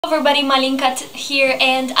Hello everybody, Malinka here,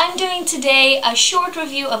 and I'm doing today a short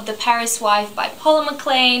review of The Paris Wife by Paula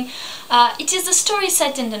McLain. It is a story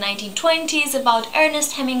set in the 1920s about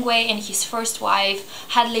Ernest Hemingway and his first wife,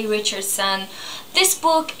 Hadley Richardson. This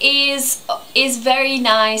book is very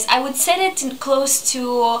nice. I would set it close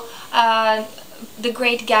to The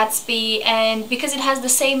Great Gatsby, and because it has the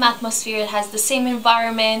same atmosphere, it has the same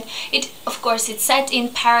environment. Of course it's set in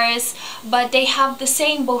Paris, but they have the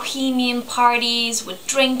same bohemian parties with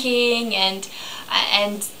drinking and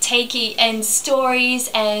taking and stories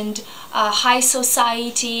and high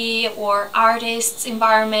society or artists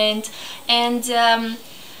environment, and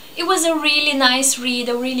it was a really nice read,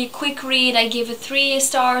 a really quick read. I gave it 3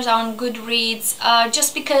 stars on Goodreads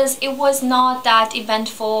just because it was not that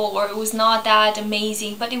eventful or it was not that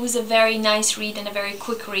amazing, but it was a very nice read and a very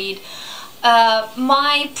quick read.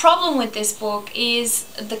 My problem with this book is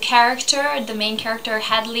the character, the main character,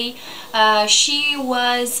 Hadley. She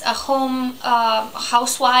was a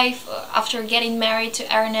housewife after getting married to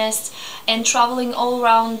Ernest and traveling all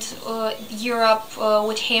around Europe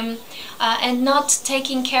with him, and not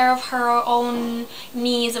taking care of her own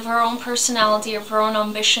needs, of her own personality, of her own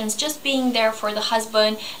ambitions, just being there for the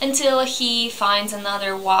husband until he finds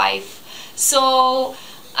another wife. So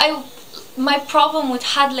my problem with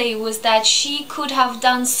Hadley was that she could have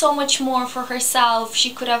done so much more for herself. She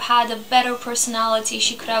could have had a better personality.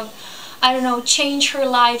 She could have, I don't know, changed her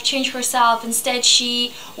life, changed herself. Instead,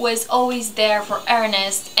 she was always there for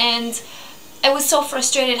Ernest, and I was so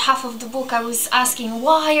frustrated. Half of the book I was asking,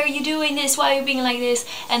 why are you doing this? Why are you being like this?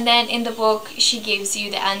 And then in the book she gives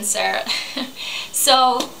you the answer.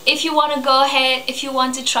 So if you want to go ahead, if you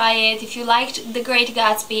want to try it, if you liked The Great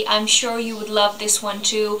Gatsby, I'm sure you would love this one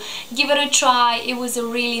too. Give it a try. It was a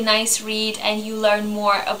really nice read and you learn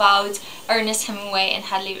more about Ernest Hemingway and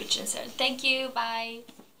Hadley Richardson. Thank you. Bye.